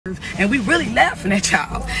And we really laughing at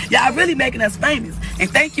y'all. Y'all really making us famous. And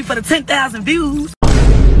thank you for the 10,000 views.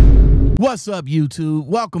 What's up, YouTube?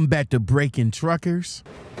 Welcome back to Breaking Truckers.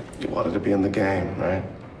 You wanted to be in the game, right?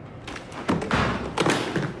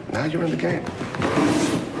 Now you're in the game.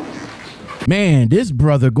 Man, this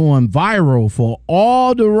brother going viral for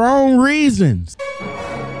all the wrong reasons.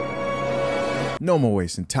 No more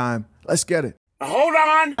wasting time. Let's get it. Hold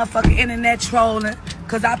on. Motherfucking internet trolling.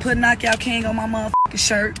 Cause I put Knockout King on my motherfucking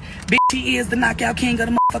shirt. Bitch, he is the Knockout King of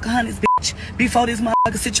the motherfucking hundreds, bitch. Before this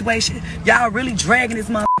motherfucking situation, y'all really dragging this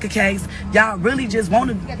motherfucking case. Y'all really just want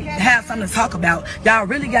to have something to talk about. Y'all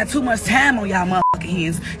really got too much time on y'all motherfucking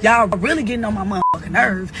hands. Y'all really getting on my motherfucking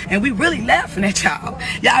nerve. And we really laughing at y'all.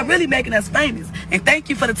 Y'all really making us famous. And thank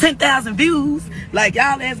you for the 10,000 views. Like,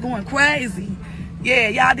 y'all ass going crazy. Yeah,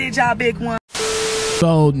 y'all did y'all big one.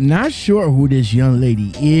 So, not sure who this young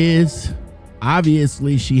lady is.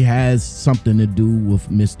 Obviously, she has something to do with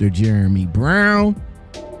Mr. Jeremy Brown.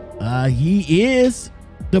 He is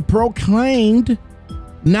the proclaimed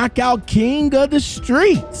Knockout King of the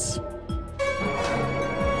streets.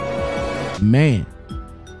 Man.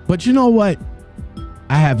 But you know what?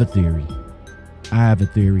 I have a theory.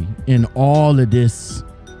 In all of this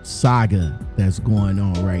saga that's going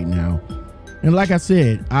on right now. And like I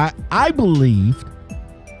said, I believed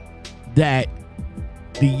that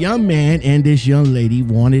the young man and this young lady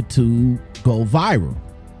wanted to go viral,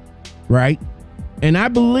 right? And I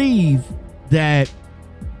believe that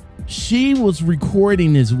she was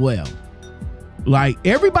recording as well. Like,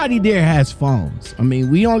 everybody there has phones. I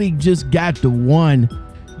mean, we only just got the one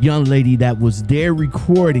young lady that was there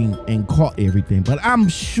recording and caught everything, but I'm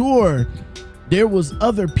sure there was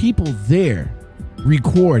other people there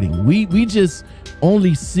recording. We just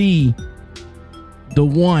only see the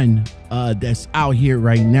one that's out here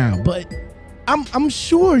right now, but I'm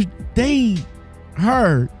sure they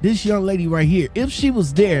heard this young lady right here. If she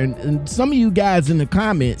was there, and some of you guys in the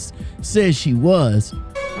comments said she was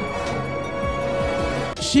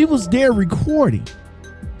there recording.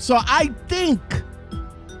 So I think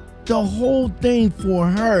the whole thing for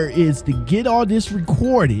her is to get all this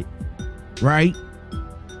recorded, right?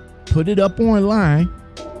 Put it up online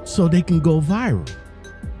so they can go viral,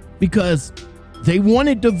 because they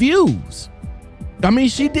wanted the views. I mean,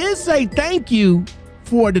 she did say thank you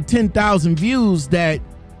for the 10,000 views that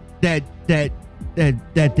they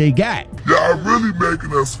got. Y'all really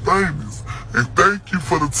making us famous, and thank you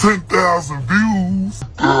for the 10,000 views.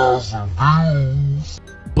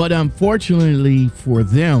 But unfortunately for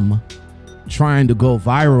them, trying to go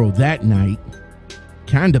viral that night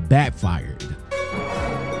kind of backfired.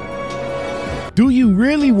 Do you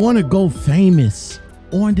really want to go famous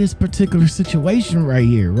on this particular situation right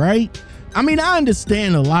here, right? I mean, I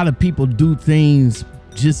understand a lot of people do things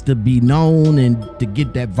just to be known and to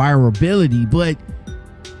get that virality, but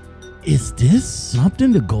is this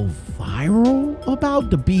something to go viral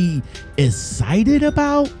about, to be excited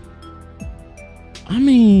about? I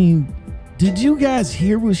mean, did you guys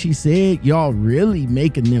hear what she said? Y'all really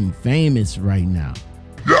making them famous right now.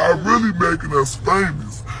 Y'all really making us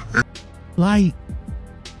famous. Like,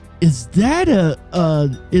 is that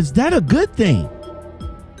a good thing?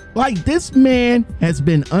 Like, this man has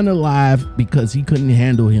been unalive because he couldn't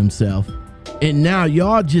handle himself, and now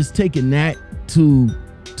y'all just taking that to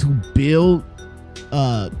build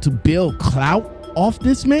clout off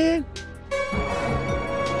this man?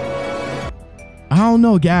 I don't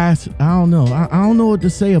know, guys. I don't know. I don't know what to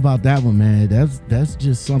say about that one, man. That's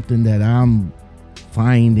just something that I'm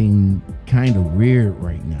finding kind of weird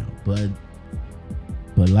right now. But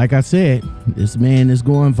like I said, this man is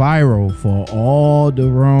going viral for all the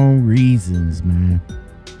wrong reasons, man.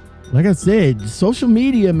 Like I said, social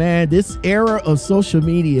media, man, this era of social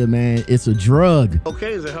media, man, it's a drug.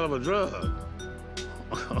 Okay, it's a hell of a drug.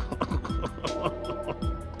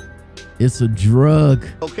 It's a drug.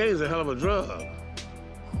 Okay, it's a hell of a drug.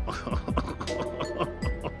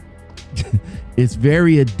 It's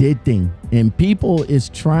very addicting, and people is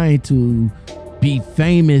trying to be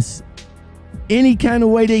famous any kind of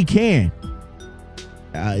way they can.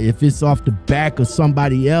 If it's off the back of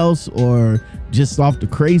somebody else or just off the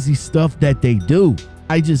crazy stuff that they do.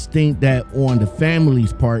 I just think that on the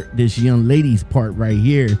family's part, this young lady's part right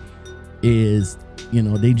here is, you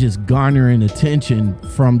know, they just garnering attention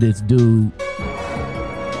from this dude.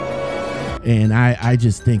 And I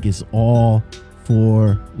just think it's all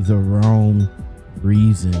for the wrong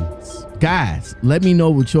reasons. Guys, let me know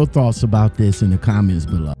what your thoughts about this in the comments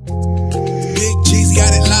below. Big G's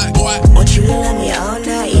got it locked, boy. Want you to love me all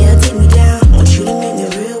night, yeah, take me down. Want you to make me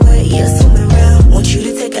real wet, yeah, swim around. Want you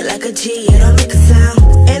to take it like a G, yeah, don't make a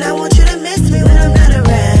sound. And I want you to miss me when I'm not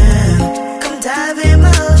around.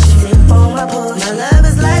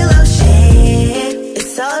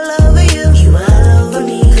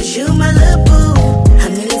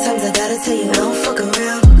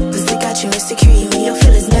 you insecure, you